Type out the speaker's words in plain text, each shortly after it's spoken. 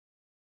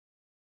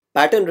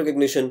Pattern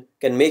recognition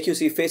can make you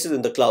see faces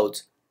in the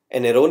clouds.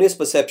 An erroneous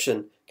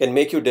perception can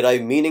make you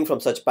derive meaning from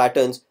such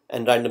patterns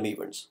and random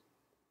events.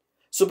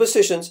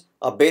 Superstitions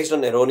are based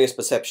on erroneous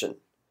perception,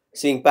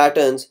 seeing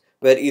patterns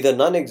where either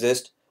none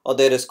exist or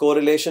there is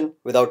correlation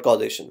without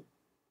causation.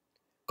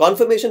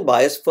 Confirmation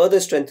bias further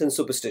strengthens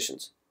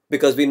superstitions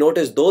because we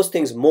notice those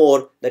things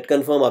more that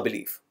confirm our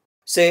belief.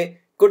 Say,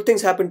 good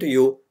things happen to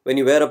you when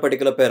you wear a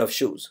particular pair of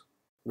shoes,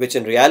 which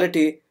in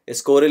reality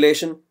is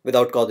correlation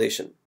without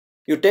causation.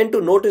 You tend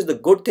to notice the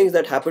good things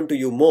that happen to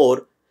you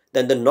more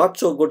than the not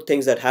so good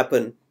things that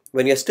happen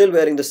when you're still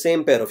wearing the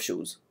same pair of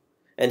shoes.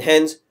 And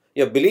hence,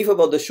 your belief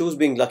about the shoes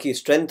being lucky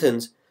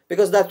strengthens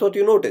because that's what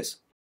you notice.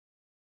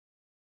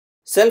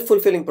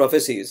 Self-fulfilling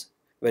prophecies,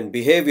 when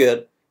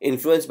behavior,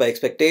 influenced by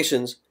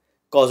expectations,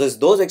 causes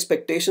those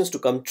expectations to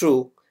come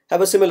true,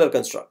 have a similar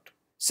construct.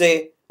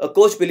 Say, a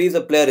coach believes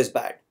a player is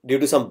bad due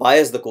to some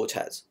bias the coach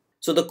has.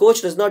 So the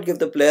coach does not give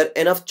the player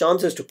enough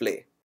chances to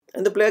play,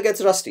 and the player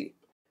gets rusty.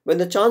 When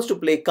the chance to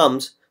play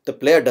comes, the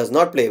player does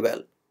not play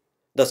well,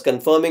 thus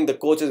confirming the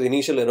coach's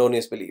initial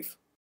erroneous belief.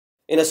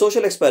 In a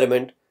social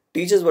experiment,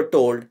 teachers were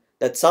told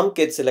that some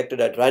kids selected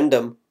at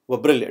random were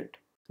brilliant.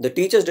 The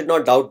teachers did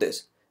not doubt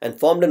this and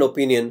formed an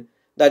opinion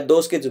that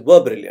those kids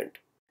were brilliant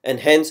and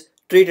hence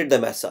treated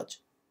them as such,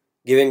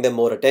 giving them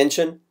more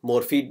attention,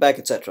 more feedback,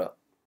 etc.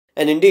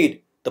 And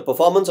indeed, the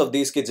performance of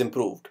these kids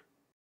improved.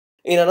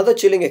 In another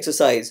chilling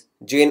exercise,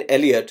 Jane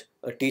Elliott,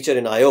 a teacher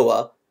in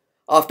Iowa,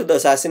 after the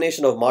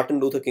assassination of Martin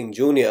Luther King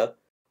Jr.,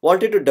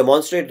 wanted to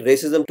demonstrate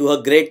racism to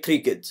her grade 3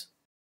 kids.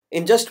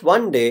 In just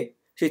one day,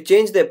 she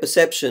changed their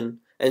perception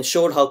and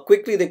showed how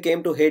quickly they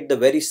came to hate the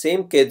very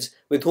same kids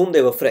with whom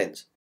they were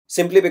friends,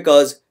 simply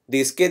because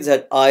these kids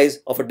had eyes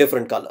of a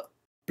different color,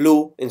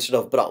 blue instead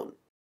of brown.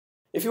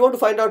 If you want to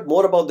find out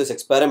more about this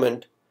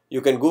experiment,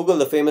 you can Google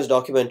the famous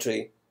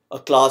documentary, A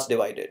Class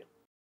Divided.